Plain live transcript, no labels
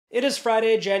It is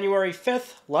Friday, January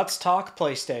 5th. Let's talk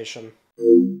PlayStation.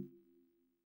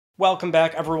 Welcome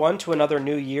back, everyone, to another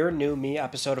New Year, New Me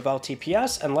episode of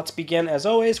LTPS, and let's begin, as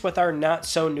always, with our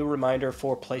not-so-new reminder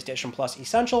for PlayStation Plus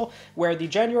Essential, where the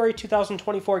January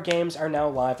 2024 games are now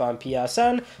live on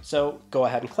PSN, so go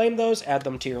ahead and claim those, add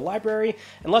them to your library,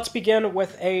 and let's begin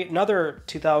with another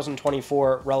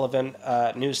 2024 relevant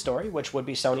news story, which would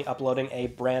be Sony uploading a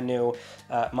brand new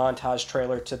montage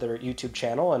trailer to their YouTube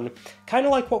channel, and kind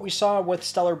of like what we saw with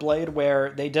Stellar Blade, where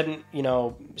they didn't,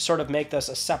 sort of make this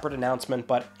a separate announcement,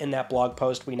 but in that blog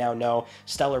post, we now know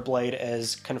Stellar Blade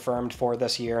is confirmed for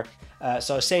this year.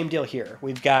 So same deal here.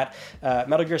 We've got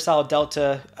Metal Gear Solid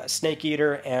Delta, Snake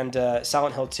Eater, and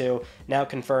Silent Hill 2 now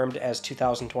confirmed as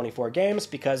 2024 games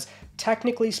because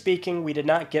technically speaking, we did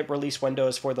not get release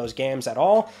windows for those games at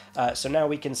all. So now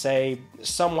we can say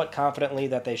somewhat confidently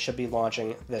that they should be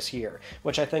launching this year,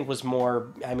 which I think was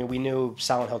more, we knew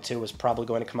Silent Hill 2 was probably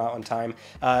going to come out on time.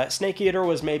 Snake Eater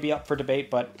was maybe up for debate,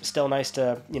 but still nice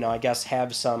to, I guess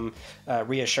have some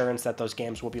reassurance that those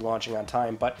games will be launching on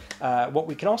time. But what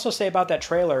we can also say about that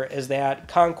trailer is that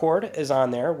Concord is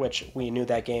on there, which we knew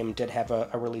that game did have a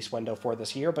release window for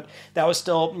this year, but that was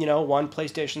still, one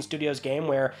PlayStation Studios game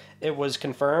where it was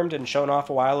confirmed and shown off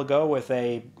a while ago with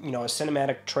a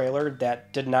cinematic trailer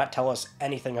that did not tell us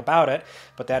anything about it,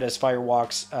 but that is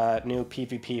Firewalk's new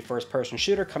PvP first-person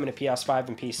shooter coming to PS5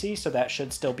 and PC, so that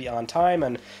should still be on time,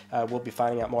 and we'll be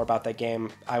finding out more about that game,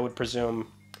 I would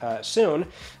presume, soon.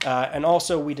 And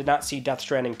also, we did not see Death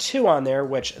Stranding 2 on there,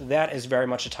 which that is very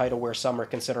much a title where some are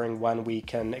considering when we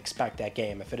can expect that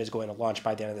game, if it is going to launch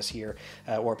by the end of this year,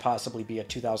 or possibly be a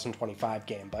 2025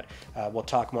 game. But we'll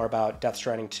talk more about Death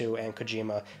Stranding 2 and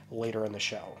Kojima later in the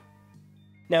show.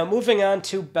 Now, moving on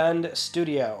to Bend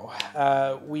Studio.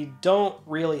 We don't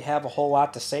really have a whole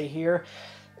lot to say here.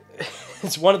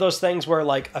 It's one of those things where,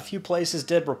 a few places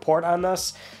did report on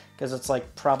this, because it's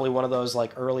probably one of those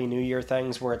early New Year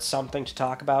things where it's something to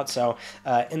talk about. So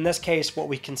in this case, what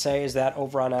we can say is that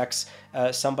over on X,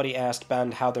 somebody asked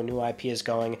Bend how their new IP is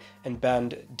going, and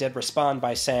Bend did respond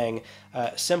by saying,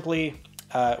 simply,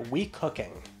 we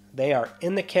cooking. They are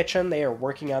in the kitchen. They are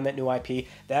working on that new IP.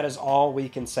 That is all we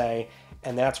can say,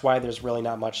 and that's why there's really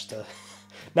not much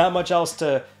else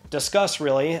to discuss,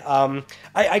 really.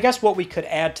 I guess what we could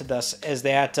add to this is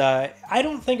that I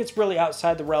don't think it's really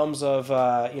outside the realms of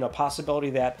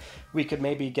possibility that we could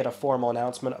maybe get a formal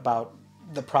announcement about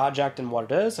the project and what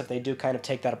it is, if they do kind of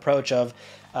take that approach of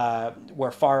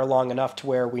we're far along enough to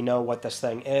where we know what this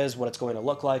thing is, what it's going to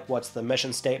look like, what's the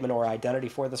mission statement or identity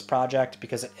for this project,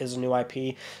 because it is a new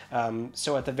IP.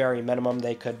 So at the very minimum,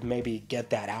 they could maybe get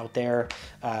that out there.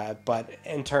 But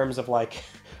in terms of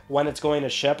when it's going to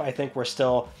ship, I think we're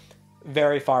still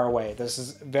very far away. This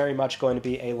is very much going to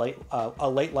be a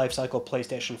late life cycle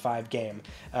PlayStation 5 game,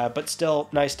 but still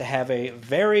nice to have a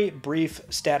very brief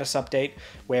status update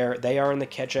where they are in the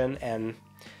kitchen and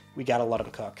we gotta let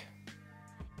them cook.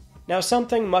 Now,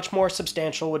 something much more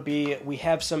substantial would be we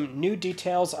have some new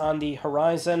details on the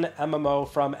Horizon MMO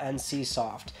from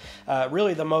NCSoft.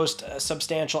 Really the most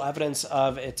substantial evidence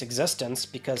of its existence,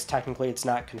 because technically it's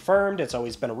not confirmed, it's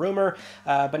always been a rumor,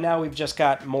 but now we've just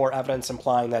got more evidence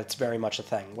implying that it's very much a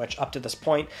thing, which up to this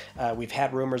point we've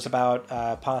had rumors about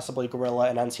possibly Guerrilla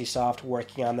and NCSoft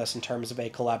working on this in terms of a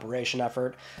collaboration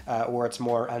effort, or it's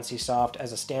more NCSoft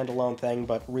as a standalone thing,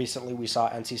 but recently we saw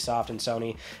NCSoft and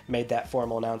Sony made that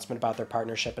formal announcement about their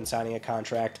partnership and signing a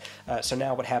contract. So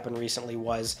now what happened recently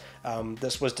was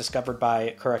this was discovered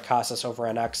by Kurakasis over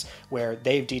on X, where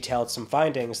they've detailed some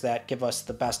findings that give us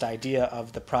the best idea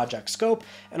of the project scope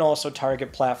and also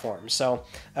target platforms. So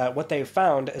what they've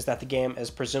found is that the game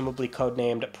is presumably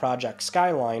codenamed Project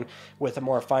Skyline, with a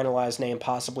more finalized name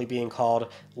possibly being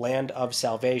called Land of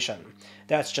Salvation.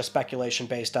 That's just speculation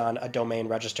based on a domain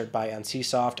registered by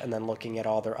NCSoft and then looking at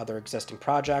all their other existing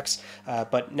projects.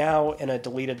 But now in a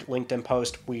deleted LinkedIn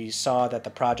post, we saw that the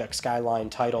Project Skyline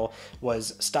title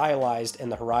was stylized in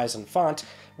the Horizon font,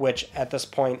 which at this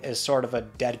point is sort of a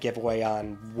dead giveaway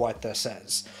on what this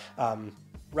is.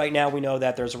 Right now, we know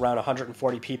that there's around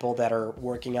 140 people that are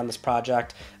working on this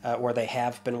project, or they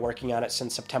have been working on it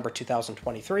since September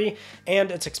 2023, and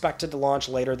it's expected to launch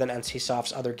later than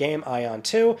NCSoft's other game, Ion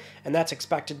 2, and that's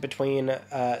expected between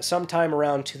sometime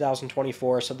around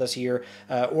 2024, so this year,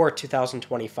 or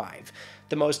 2025.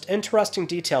 The most interesting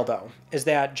detail, though, is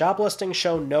that job listings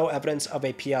show no evidence of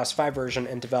a PS5 version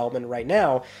in development right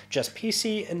now, just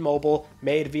PC and mobile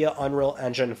made via Unreal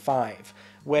Engine 5.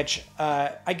 which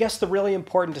I guess the really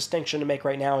important distinction to make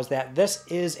right now is that this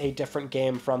is a different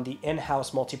game from the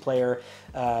in-house multiplayer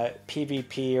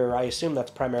PvP, or I assume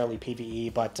that's primarily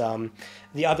PvE, but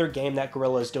the other game that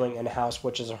Guerrilla is doing in-house,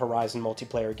 which is a Horizon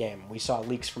multiplayer game. We saw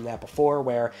leaks from that before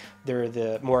where they're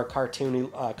the more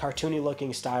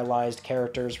cartoony-looking, stylized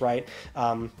characters, right?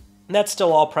 That's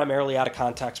still all primarily out of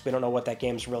context. We don't know what that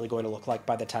game's really going to look like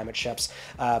by the time it ships.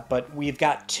 But we've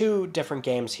got two different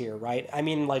games here, right? I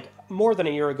mean, like, more than a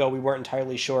year ago, we weren't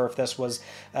entirely sure if this was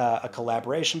a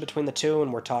collaboration between the two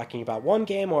and we're talking about one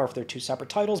game or if they're two separate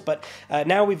titles. But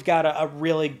now we've got a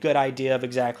really good idea of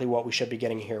exactly what we should be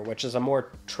getting here, which is a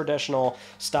more traditional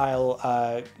style,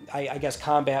 I guess,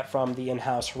 combat from the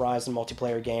in-house Horizon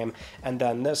multiplayer game. And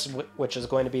then this, which is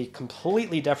going to be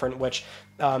completely different, which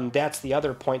that's the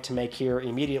other point to make here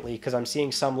immediately, because I'm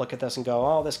seeing some look at this and go,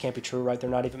 oh, this can't be true, right? They're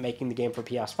not even making the game for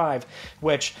PS5,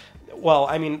 which, well,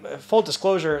 I mean, full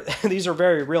disclosure, these are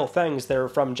very real things. They're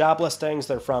from job listings.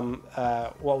 They're from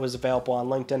what was available on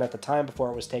LinkedIn at the time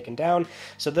before it was taken down.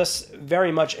 So this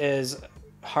very much is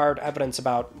hard evidence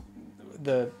about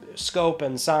the scope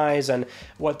and size and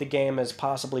what the game is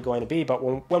possibly going to be. But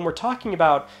when we're talking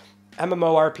about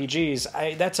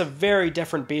MMORPGs, that's a very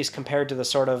different beast compared to the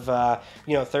sort of,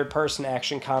 third-person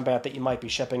action combat that you might be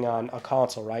shipping on a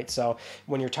console, right? So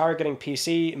when you're targeting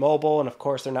PC, mobile, and of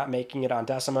course they're not making it on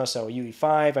Decima, so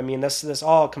UE5, I mean, this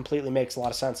all completely makes a lot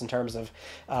of sense in terms of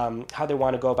how they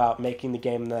want to go about making the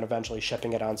game and then eventually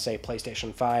shipping it on, say,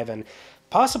 PlayStation 5 and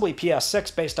possibly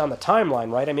PS6 based on the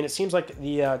timeline, right? I mean, it seems like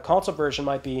the console version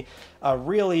might be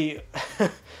really...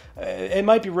 it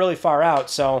might be really far out,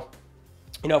 so...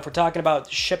 You know, if we're talking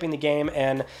about shipping the game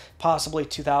in possibly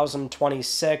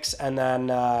 2026 and then,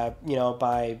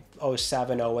 by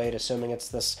 07, 08, assuming it's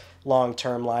this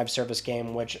long-term live service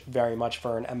game, which very much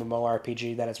for an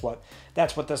MMORPG,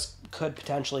 that's what this could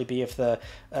potentially be if the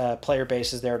player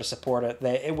base is there to support it.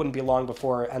 It wouldn't be long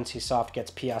before NCSoft gets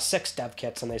PS6 dev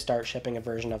kits and they start shipping a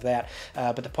version of that.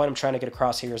 But the point I'm trying to get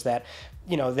across here is that,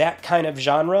 that kind of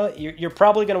genre, you're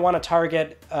probably going to want to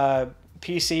target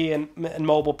PC and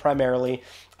mobile primarily,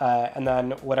 and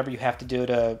then whatever you have to do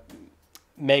to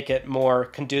make it more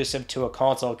conducive to a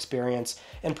console experience,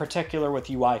 in particular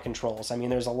with UI controls. I mean,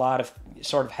 there's a lot of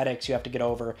sort of headaches you have to get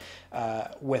over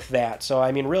with that. So,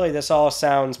 I mean, really, this all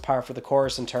sounds par for the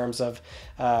course in terms of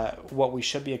what we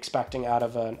should be expecting out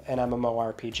of an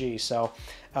MMORPG. So,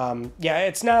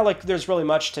 it's not like there's really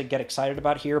much to get excited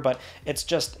about here, but it's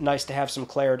just nice to have some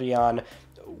clarity on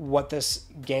what this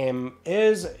game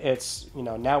is. It's,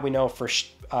 now we know for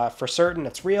certain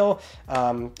it's real,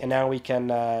 and now we can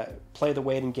play the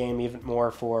waiting game even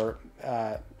more for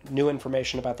new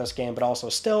information about this game, but also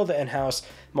still the in-house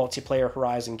multiplayer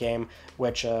Horizon game,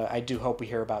 which I do hope we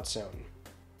hear about soon.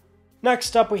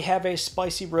 Next up, we have a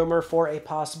spicy rumor for a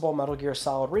possible Metal Gear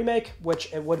Solid remake,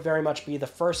 which it would very much be the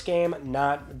first game,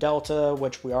 not Delta,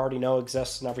 which we already know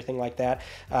exists and everything like that,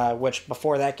 which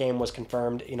before that game was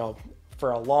confirmed, for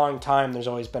a long time, there's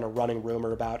always been a running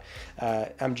rumor about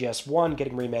MGS1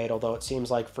 getting remade, although it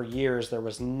seems like for years there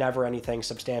was never anything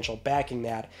substantial backing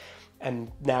that.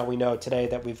 And now we know today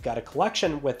that we've got a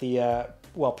collection with the,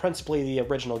 principally the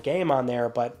original game on there,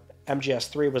 but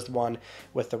MGS3 was the one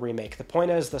with the remake. The point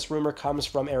is, this rumor comes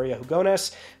from Area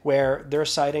Hugones, where they're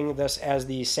citing this as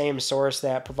the same source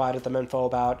that provided them info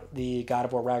about the God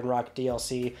of War Ragnarok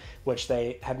DLC, which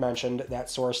they had mentioned. That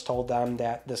source told them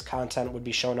that this content would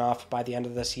be shown off by the end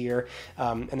of this year,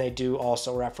 and they do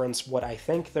also reference what I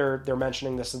think they're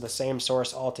mentioning. This is the same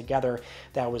source altogether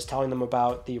that was telling them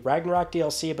about the Ragnarok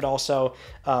DLC, but also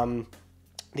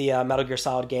the Metal Gear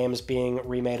Solid games being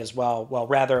remade as well. Well,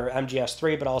 rather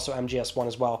MGS3, but also MGS1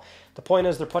 as well. The point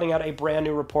is they're putting out a brand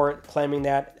new report claiming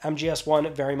that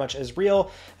MGS1 very much is real,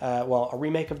 a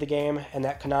remake of the game, and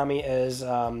that Konami is,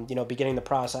 beginning the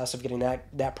process of getting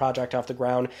that project off the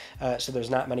ground, so there's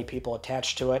not many people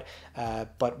attached to it.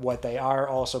 But what they are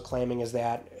also claiming is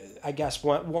that, I guess,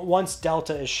 once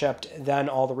Delta is shipped, then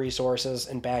all the resources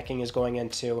and backing is going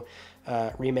into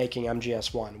remaking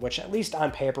MGS1, which at least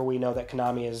on paper we know that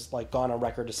Konami has gone on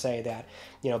record to say that,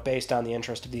 based on the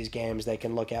interest of these games, they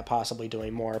can look at possibly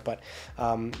doing more. But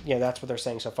that's what they're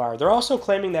saying so far. They're also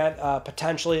claiming that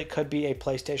potentially it could be a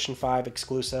PlayStation 5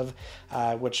 exclusive,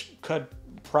 which could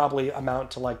probably amount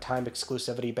to timed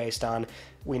exclusivity based on,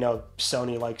 we know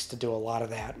Sony likes to do a lot of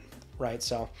that. Right,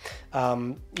 so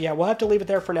we'll have to leave it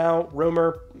there for now.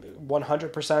 Rumor,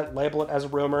 100%, label it as a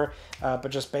rumor, but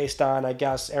just based on, I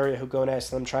guess, Area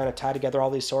Hugones and them trying to tie together all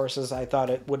these sources, I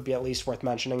thought it would be at least worth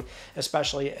mentioning,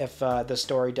 especially if this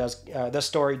story does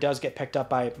get picked up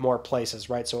by more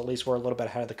places, right? So at least we're a little bit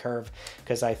ahead of the curve,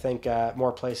 because I think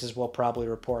more places will probably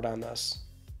report on this.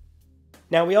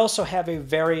 Now, we also have a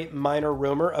very minor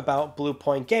rumor about Blue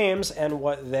Point Games and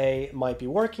what they might be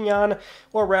working on,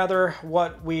 or rather,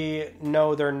 what we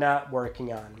know they're not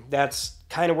working on. That's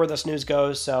kind of where this news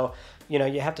goes, so, you know,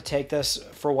 you have to take this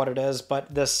for what it is,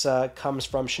 but this comes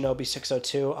from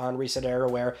Shinobi602 on Reset Era,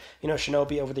 where, you know,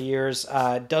 Shinobi over the years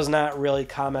does not really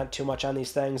comment too much on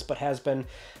these things, but has been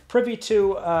privy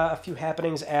to a few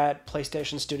happenings at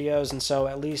PlayStation Studios, and so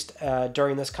at least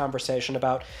during this conversation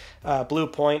about Blue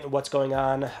Point, what's going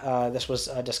on, this was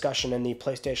a discussion in the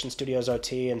PlayStation Studios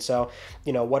OT, and so,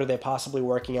 you know, what are they possibly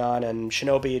working on? And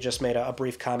Shinobi just made a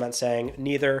brief comment saying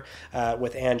neither,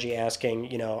 with Angie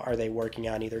asking, you know, are they working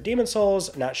on either Demon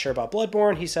Souls? Not sure about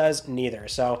Bloodborne. He says neither.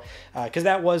 So, because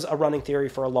that was a running theory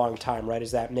for a long time, right,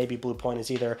 is that maybe Blue Point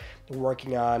is either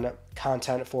working on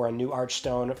content for a new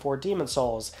Archstone for Demon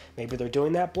Souls. Maybe they're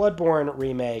doing that Bloodborne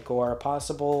remake or a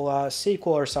possible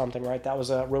sequel or something, right? That was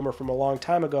a rumor from a long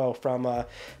time ago from, I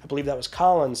believe that was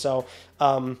Colin. So,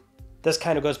 this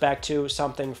kind of goes back to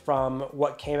something from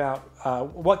what came out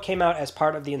as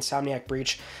part of the Insomniac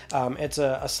breach. It's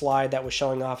a slide that was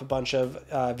showing off a bunch of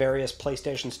various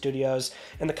PlayStation studios.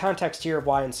 And the context here of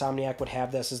why Insomniac would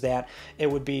have this is that it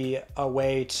would be a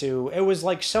way to... It was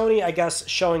like Sony, I guess,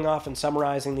 showing off and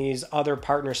summarizing these other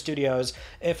partner studios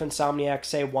if Insomniac,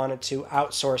 say, wanted to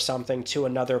outsource something to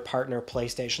another partner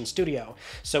PlayStation studio.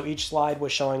 So each slide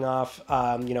was showing off,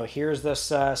 you know, here's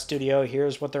this studio,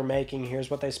 here's what they're making, here's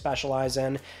what they specialize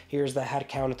in, here's the head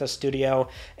count at the studio,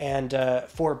 and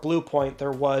for Blue Point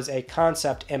there was a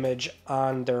concept image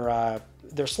on their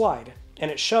slide,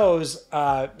 and it shows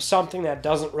something that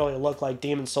doesn't really look like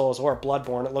Demon Souls or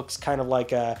Bloodborne. It looks kind of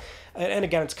like a, and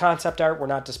again, it's concept art, we're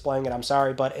not displaying it, I'm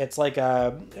sorry, but it's like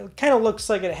it kind of looks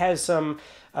like it has some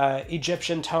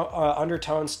Egyptian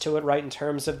undertones to it, right, in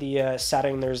terms of the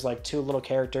setting. There's like two little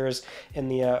characters in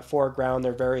the foreground.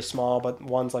 They're very small, but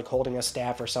one's like holding a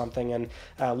staff or something and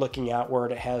looking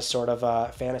outward. It has sort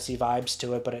of fantasy vibes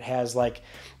to it, but it has like,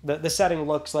 the setting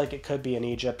looks like it could be in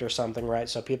Egypt or something, right?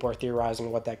 So people are theorizing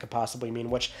what that could possibly mean,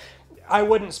 which I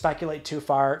wouldn't speculate too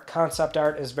far. Concept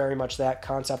art is very much that,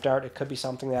 concept art. It could be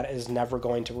something that is never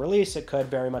going to release. It could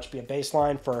very much be a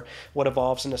baseline for what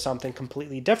evolves into something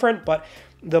completely different, but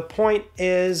the point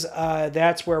is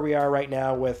that's where we are right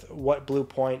now with what Blue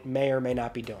Point may or may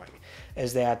not be doing,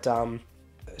 is that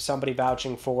somebody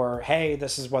vouching for, hey,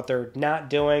 this is what they're not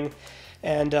doing.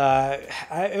 And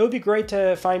it would be great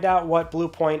to find out what Blue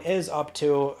Point is up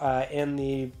to in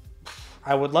the,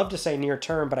 I would love to say near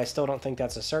term, but I still don't think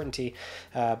that's a certainty,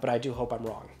 but I do hope I'm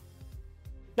wrong.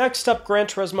 Next up, Gran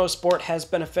Turismo Sport has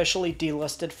been officially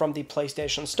delisted from the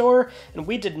PlayStation Store, and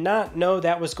we did not know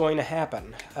that was going to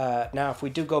happen. Now, if we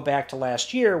do go back to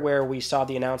last year, where we saw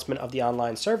the announcement of the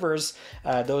online servers,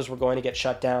 those were going to get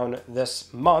shut down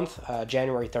this month,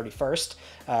 January 31st,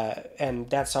 and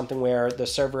that's something where the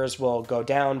servers will go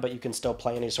down, but you can still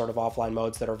play any sort of offline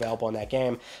modes that are available in that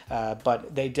game.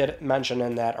 But they did mention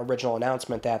in that original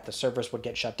announcement that the servers would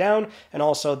get shut down, and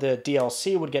also the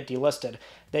DLC would get delisted.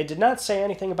 They did not say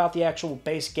anything about the actual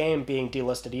base game being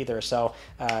delisted either, so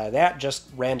that just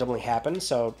randomly happened.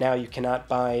 So now you cannot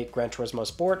buy Gran Turismo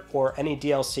Sport or any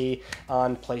DLC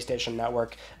on PlayStation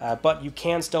Network, but you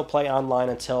can still play online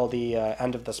until the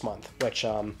end of this month, which,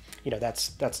 you know,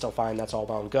 that's still fine. That's all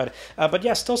well and good. But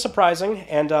yeah, still surprising,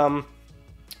 and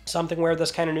something where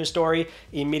this kind of news story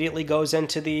immediately goes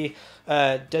into the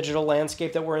digital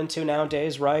landscape that we're into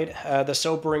nowadays, right? The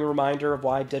sobering reminder of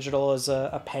why digital is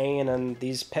a pain and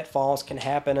these pitfalls can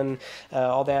happen and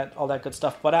all that good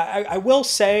stuff. But I will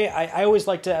say, I always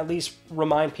like to at least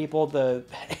remind people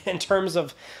in terms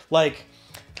of like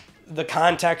the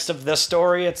context of this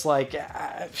story, it's like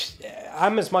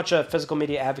I'm as much a physical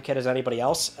media advocate as anybody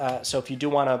else. So if you do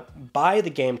want to buy the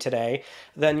game today,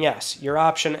 then yes, your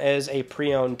option is a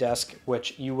pre-owned disc,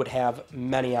 which you would have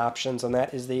many options. And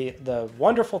that is the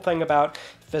wonderful thing about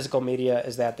physical media,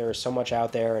 is that there's so much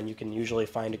out there and you can usually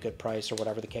find a good price or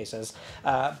whatever the case is.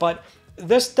 But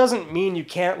this doesn't mean you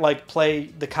can't like play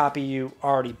the copy you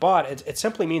already bought. It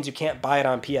simply means you can't buy it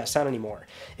on PSN anymore.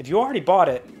 If you already bought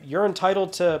it, you're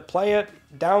entitled to play it,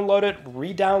 download it,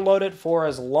 re-download it for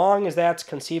as long as that's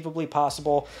conceivably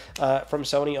possible, from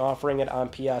Sony offering it on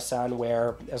PSN,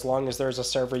 where as long as there's a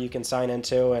server you can sign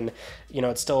into and, you know,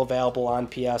 it's still available on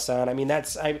PSN. I mean,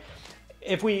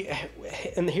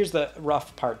 and here's the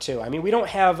rough part too. I mean, we don't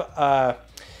have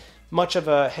much of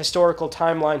a historical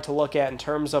timeline to look at in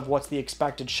terms of what's the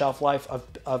expected shelf life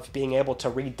of being able to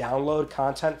re-download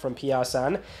content from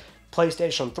PSN.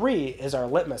 PlayStation 3 is our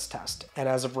litmus test, and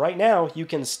as of right now, you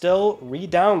can still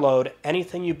re-download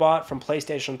anything you bought from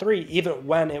PlayStation 3, even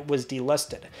when it was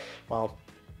delisted. Well,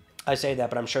 I say that,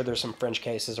 but I'm sure there's some fringe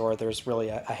cases, or there's really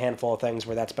a handful of things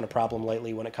where that's been a problem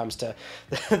lately when it comes to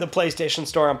the PlayStation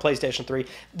Store on PlayStation 3.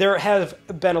 There have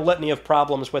been a litany of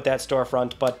problems with that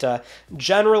storefront, but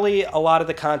generally a lot of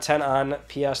the content on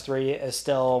PS3 is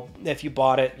still, if you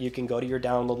bought it, you can go to your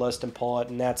download list and pull it,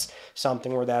 and that's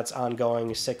something where that's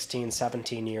ongoing 16,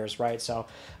 17 years, right? So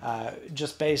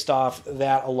just based off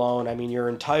that alone, I mean, you're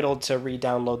entitled to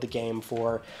re-download the game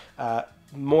for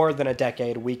more than a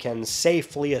decade, we can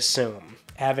safely assume.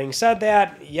 Having said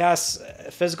that, yes,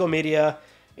 physical media,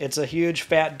 it's a huge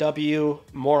fat W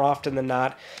more often than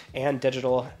not, and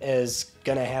digital is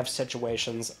going to have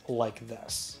situations like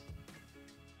this.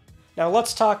 Now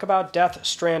let's talk about Death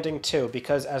Stranding 2,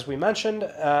 because as we mentioned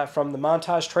from the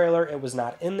montage trailer, it was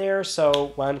not in there,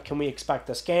 so when can we expect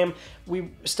this game?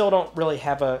 We still don't really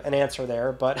have an answer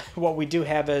there, but what we do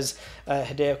have is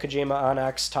Hideo Kojima on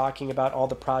X talking about all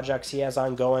the projects he has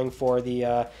ongoing for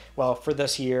the, for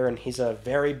this year, and he's a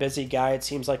very busy guy. It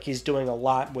seems like he's doing a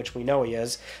lot, which we know he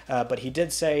is, but he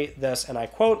did say this, and I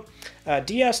quote,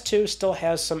 DS2 still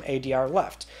has some ADR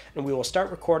left, and we will start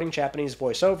recording Japanese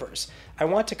voiceovers. I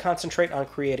want to concentrate on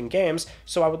creating games,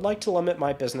 so I would like to limit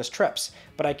my business trips,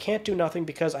 but I can't do nothing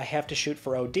because I have to shoot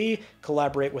for OD,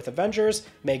 collaborate with Avengers,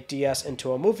 make DS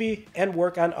into a movie, and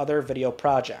work on other video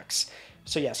projects.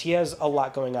 So yes, he has a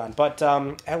lot going on, but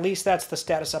at least that's the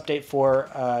status update for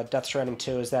Death Stranding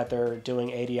 2, is that they're doing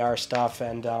ADR stuff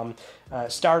and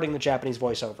starting the Japanese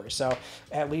voiceovers. So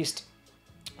at least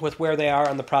with where they are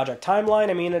on the project timeline,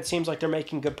 I mean, it seems like they're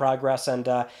making good progress, and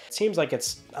it seems like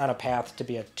it's on a path to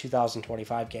be a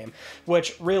 2025 game,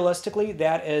 which realistically,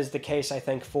 that is the case, I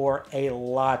think, for a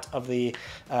lot of the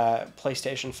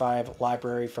PlayStation 5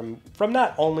 library from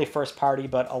not only first party,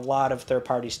 but a lot of third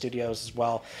party studios as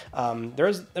well.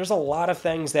 There's a lot of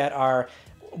things that are,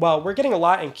 well, we're getting a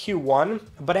lot in Q1,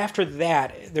 but after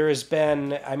that, there has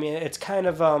been, I mean, it's kind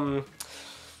of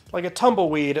like a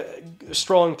tumbleweed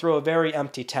strolling through a very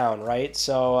empty town, right?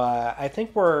 So I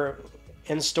think we're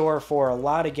in store for a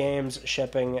lot of games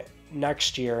shipping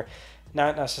next year,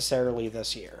 not necessarily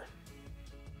this year.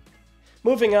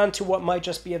 Moving on to what might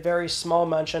just be a very small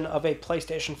mention of a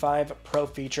PlayStation 5 Pro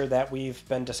feature that we've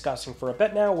been discussing for a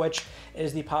bit now, which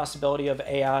is the possibility of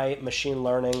AI machine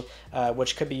learning,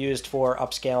 which could be used for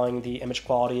upscaling the image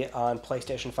quality on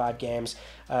PlayStation 5 games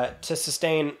to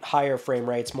sustain higher frame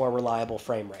rates, more reliable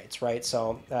frame rates, right?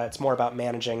 So it's more about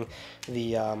managing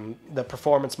the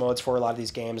performance modes for a lot of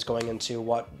these games going into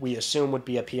what we assume would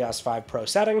be a PS5 Pro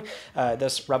setting.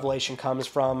 This revelation comes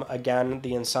from, again,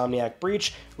 the Insomniac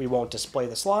breach. We won't display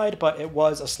the slide, but it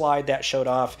was a slide that showed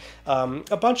off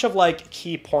a bunch of like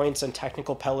key points and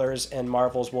technical pillars in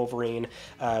Marvel's Wolverine,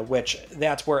 which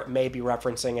that's where it may be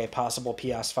referencing a possible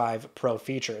PS5 Pro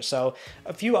feature. So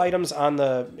a few items in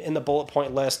the bullet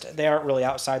point list, they aren't really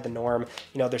outside the norm.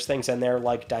 You know, there's things in there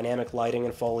like dynamic lighting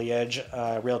and foliage,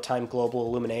 real-time global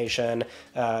illumination,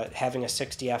 having a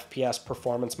 60 FPS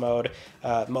performance mode,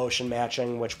 motion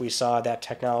matching, which we saw that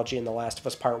technology in The Last of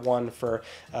Us Part 1 for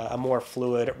a more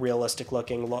fluid, realistic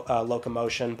looking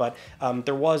locomotion, but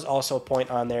there was also a point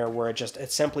on there where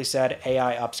it simply said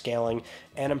AI upscaling,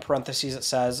 and in parentheses it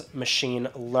says machine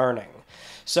learning.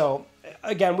 So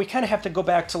again, we kind of have to go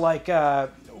back to how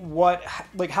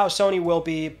Sony will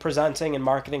be presenting and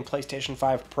marketing PlayStation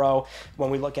 5 Pro. When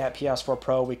we look at PS4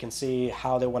 Pro, we can see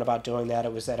how they went about doing that.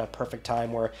 It was at a perfect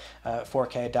time where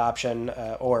 4K adoption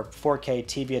or 4K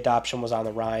TV adoption was on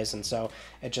the rise, and so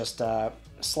it just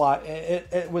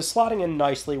it was slotting in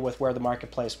nicely with where the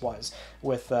marketplace was,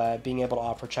 with being able to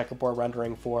offer checkerboard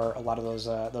rendering for a lot of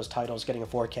those titles, getting a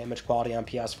 4K image quality on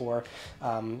PS4,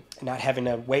 not having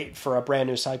to wait for a brand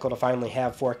new cycle to finally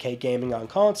have 4K gaming on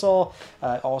console.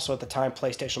 Also at the time,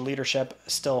 PlayStation leadership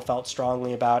still felt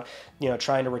strongly about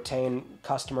trying to retain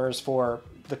customers for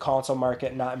the console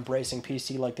market, not embracing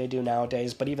PC like they do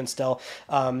nowadays. But even still,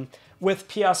 with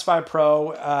PS5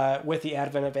 Pro, with the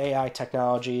advent of AI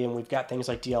technology, and we've got things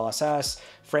like DLSS,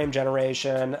 frame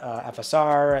generation,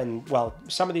 FSR, and well,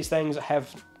 some of these things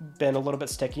have been a little bit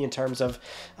sticky in terms of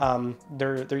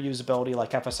their usability,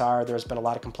 like FSR. There's been a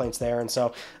lot of complaints there, and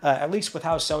so at least with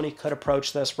how Sony could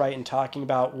approach this, right, and talking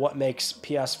about what makes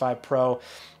PS5 Pro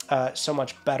so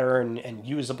much better and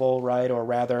usable, right, or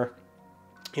rather,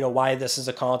 why this is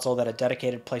a console that a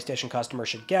dedicated PlayStation customer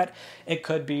should get. It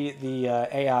could be the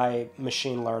AI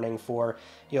machine learning for,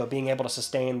 being able to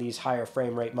sustain these higher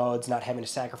frame rate modes, not having to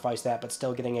sacrifice that, but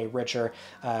still getting a richer,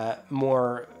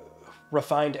 more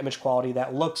refined image quality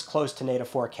that looks close to native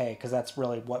 4K, because that's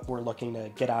really what we're looking to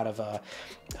get out of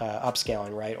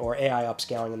upscaling, right? Or AI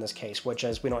upscaling in this case, which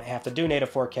is we don't have to do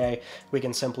native 4K. We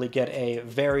can simply get a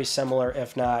very similar,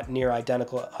 if not near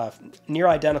identical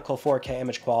 4K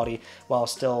image quality while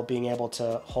still being able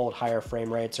to hold higher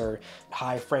frame rates or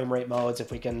high frame rate modes.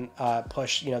 If we can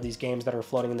push, these games that are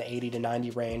floating in the 80 to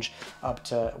 90 range up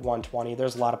to 120,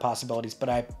 there's a lot of possibilities, but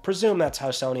I presume that's how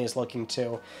Sony is looking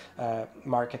to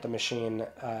market the machine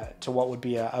to what would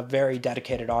be a very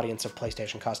dedicated audience of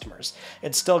PlayStation customers.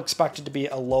 It's still expected to be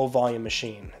a low volume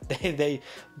machine. They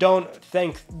don't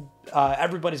think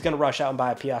everybody's going to rush out and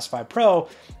buy a PS5 Pro,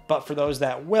 but for those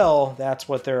that will, that's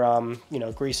what they're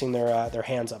greasing their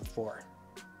hands up for.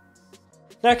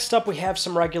 Next up, we have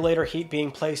some regulator heat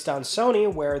being placed on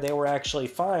Sony, where they were actually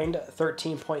fined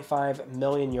 13.5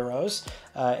 million euros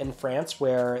in France,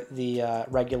 where the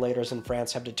regulators in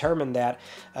France have determined that,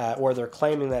 or they're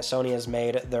claiming that Sony has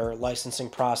made their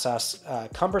licensing process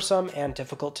cumbersome and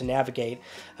difficult to navigate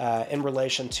in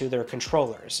relation to their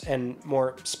controllers, and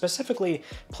more specifically,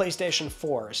 PlayStation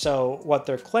 4. So what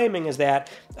they're claiming is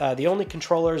that the only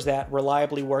controllers that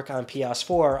reliably work on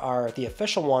PS4 are the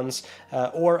official ones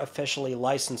or officially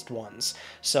licensed ones.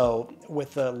 So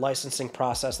with the licensing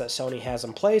process that Sony has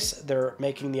in place, they're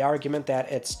making the argument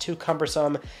that it's too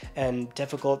cumbersome and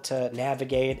difficult to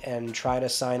navigate and try to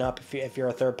sign up if you're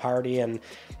a third party, and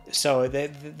so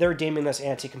they're deeming this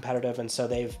anti-competitive, and so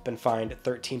they've been fined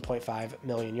 13.5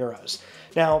 million euros.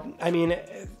 Now, I mean,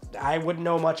 I wouldn't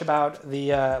know much about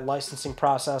the licensing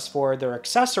process for their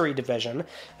accessory division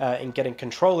in getting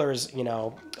controllers,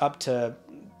 up to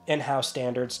in-house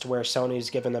standards to where Sony's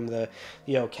given them the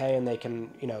okay, and they can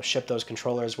ship those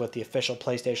controllers with the official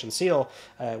PlayStation seal,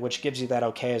 which gives you that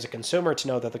okay as a consumer to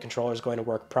know that the controller is going to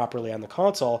work properly on the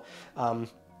console.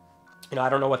 I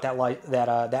don't know what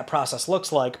that process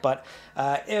looks like, but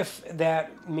if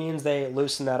that means they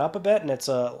loosen that up a bit and it's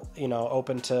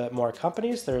open to more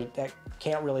companies, that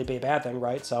can't really be a bad thing,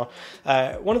 right? So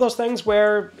one of those things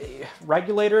where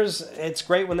regulators, it's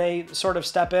great when they sort of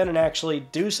step in and actually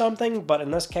do something, but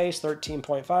in this case,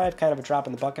 13.5, kind of a drop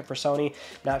in the bucket for Sony.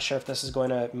 Not sure if this is going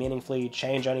to meaningfully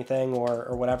change anything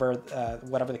or whatever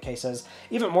the case is.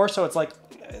 Even more so, it's like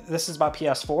this is about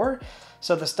PS4.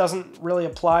 So this doesn't really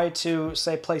apply to,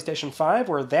 say, PlayStation 5,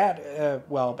 where that,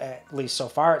 well, at least so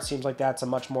far, it seems like that's a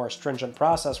much more stringent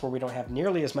process where we don't have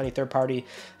nearly as many third-party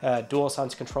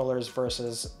DualSense controllers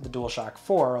versus the DualShock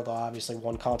 4, although obviously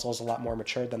one console is a lot more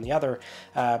mature than the other.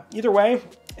 Either way,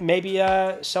 maybe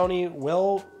Sony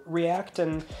will react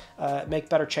and make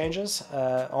better changes,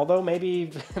 although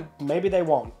maybe they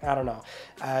won't. I don't know.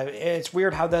 It's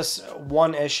weird how this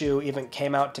one issue even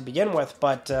came out to begin with,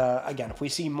 but again, if we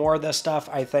see more of this stuff,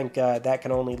 I think that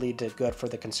can only lead to good for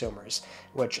the consumers,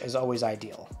 which is always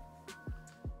ideal.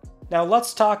 Now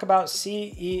let's talk about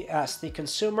CES, the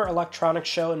Consumer Electronics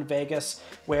Show in Vegas,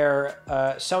 where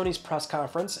Sony's press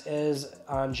conference is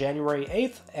on January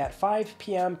 8th at 5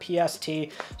 p.m. PST,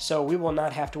 so we will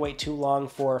not have to wait too long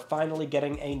for finally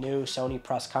getting a new Sony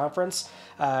press conference.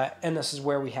 And this is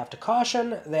where we have to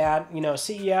caution that,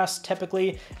 CES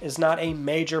typically is not a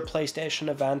major PlayStation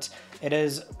event. It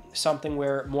is something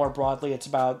where more broadly it's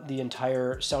about the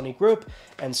entire Sony group,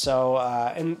 and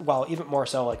so even more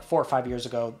so, like 4 or 5 years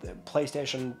ago,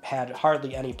 PlayStation had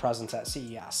hardly any presence at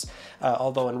CES,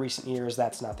 although in recent years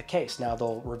that's not the case. Now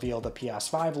they'll reveal the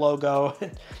PS5 logo,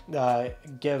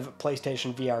 give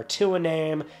PlayStation VR 2 a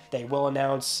name. They will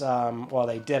announce,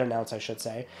 they did announce, I should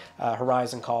say,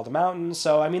 Horizon Call of the Mountain.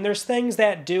 So I mean, there's things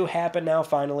that do happen now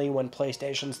finally when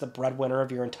PlayStation's the breadwinner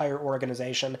of your entire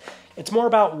organization. It's more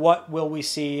about what will we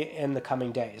see in the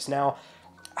coming days. Now,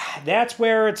 that's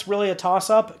where it's really a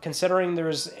toss-up, considering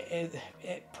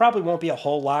it probably won't be a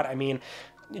whole lot. I mean,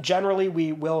 generally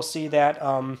we will see that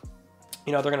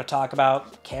they're going to talk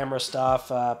about camera stuff,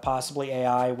 possibly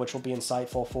AI, which will be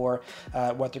insightful for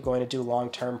what they're going to do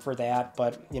long-term for that.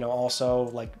 But, also,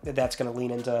 like, that's going to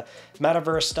lean into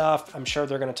metaverse stuff. I'm sure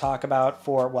they're going to talk about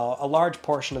a large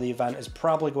portion of the event is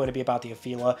probably going to be about the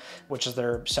Afeela, which is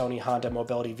their Sony Honda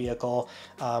mobility vehicle.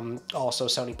 Also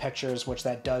Sony Pictures, which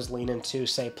that does lean into,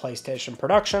 say, PlayStation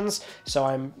Productions. So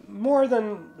I'm more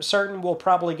than certain we'll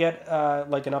probably get,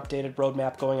 like, an updated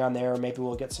roadmap going on there. Maybe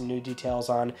we'll get some new details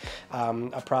on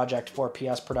a project for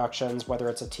PS Productions, whether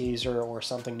it's a teaser or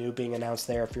something new being announced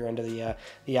there if you're into the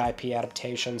IP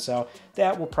adaptation. So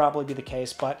that will probably be the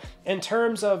case. But in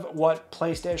terms of what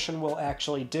PlayStation will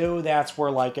actually do, that's where,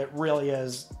 like, it really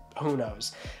is, who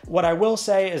knows. What I will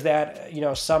say is that,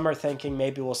 some are thinking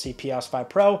maybe we'll see PS5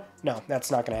 Pro. No,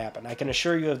 that's not going to happen. I can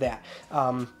assure you of that.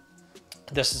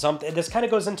 This is something, this kind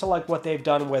of goes into like what they've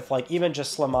done with like even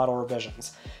just slim model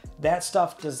revisions. That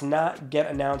stuff does not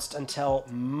get announced until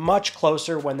much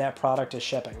closer when that product is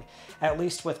shipping. At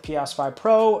least with PS5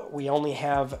 Pro, we only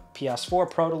have PS4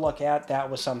 Pro to look at.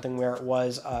 That was something where it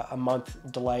was a month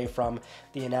delay from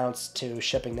the announce to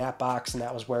shipping that box, and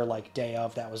that was where like day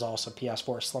of, that was also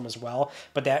PS4 Slim as well.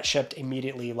 But that shipped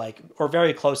immediately, like, or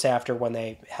very close after when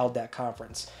they held that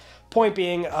conference. Point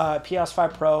being,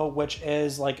 PS5 Pro, which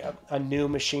is like a new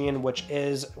machine, which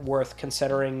is worth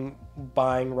considering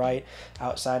buying, right,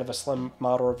 outside of a slim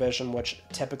model revision, which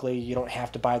typically you don't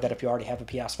have to buy that if you already have a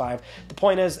PS5. The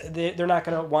point is, they're not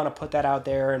going to want to put that out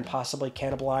there and possibly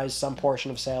cannibalize some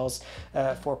portion of sales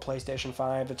for PlayStation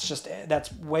 5. It's just,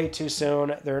 that's way too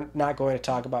soon. They're not going to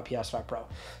talk about PS5 Pro.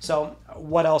 So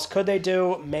what else could they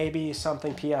do? Maybe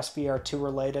something PSVR 2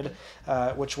 related,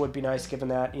 which would be nice given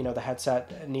that, you know, the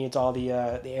headset needs all the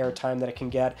airtime that it can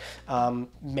get.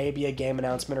 Maybe a game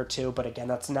announcement or two, but again,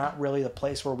 that's not really the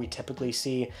place where we typically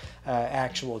see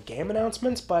actual game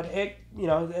announcements, but it, you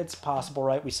know, it's possible,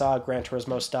 right? We saw Gran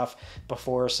Turismo stuff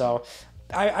before, so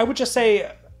I would just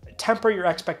say temper your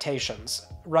expectations,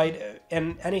 right?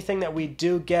 And anything that we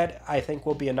do get, I think,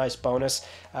 will be a nice bonus.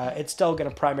 It's still going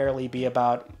to primarily be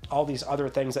about all these other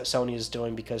things that Sony is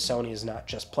doing, because Sony is not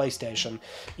just PlayStation,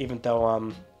 even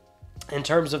though in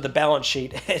terms of the balance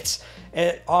sheet,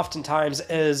 it oftentimes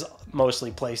is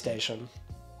mostly PlayStation.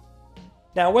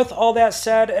 Now, with all that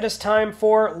said, it is time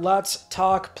for Let's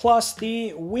Talk Plus,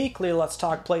 the weekly Let's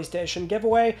Talk PlayStation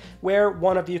giveaway, where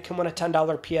one of you can win a $10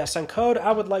 PSN code.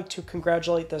 I would like to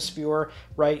congratulate this viewer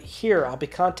right here. I'll be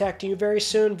contacting you very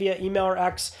soon via email or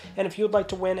X, and if you would like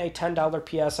to win a $10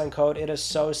 PSN code, it is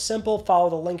so simple. Follow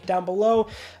the link down below,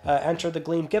 enter the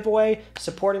Gleam giveaway.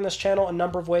 Supporting this channel a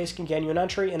number of ways can gain you an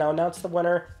entry, and I'll announce the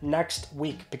winner next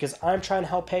week, because I'm trying to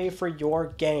help pay for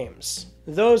your games.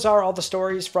 Those are all the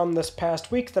stories from this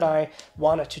past week that I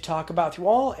wanted to talk about with you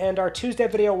all, and our Tuesday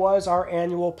video was our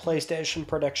annual PlayStation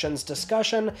predictions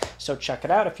discussion, so check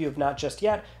it out if you have not just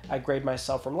yet. I grade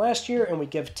myself from last year, and we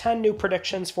give 10 new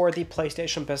predictions for the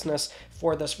PlayStation business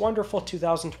for this wonderful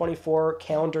 2024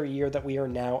 calendar year that we are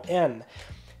now in.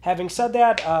 Having said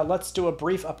that, let's do a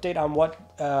brief update on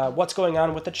what's going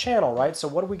on with the channel, right? So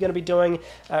what are we going to be doing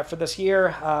for this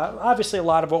year? Obviously, a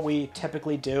lot of what we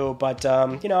typically do, but,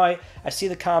 you know, I see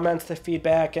the comments, the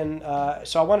feedback, and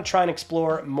so I want to try and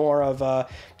explore more of,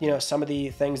 you know, some of the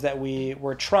things that we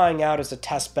were trying out as a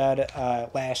test bed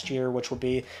last year, which would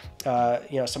be,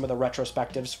 you know, some of the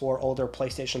retrospectives for older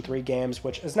PlayStation 3 games,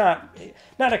 which is not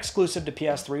exclusive to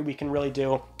PS3. We can really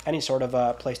do any sort of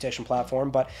PlayStation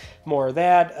platform, but more of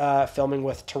that. Filming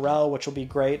with Terrell, which will be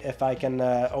great if I can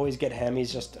always get him.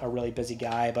 He's just a really busy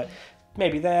guy, but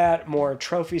maybe that, more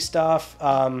trophy stuff.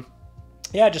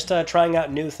 Yeah, just trying out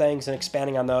new things and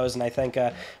expanding on those, and I think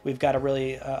we've got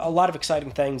a lot of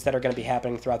exciting things that are going to be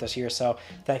happening throughout this year, so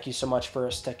thank you so much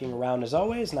for sticking around as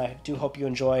always, and I do hope you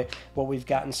enjoy what we've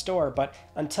got in store. But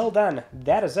until then,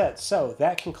 that is it. So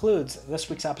that concludes this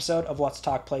week's episode of Let's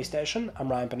Talk PlayStation. I'm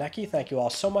Ryan Benecki. Thank you all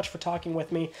so much for talking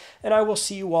with me, and I will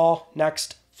see you all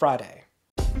next Friday.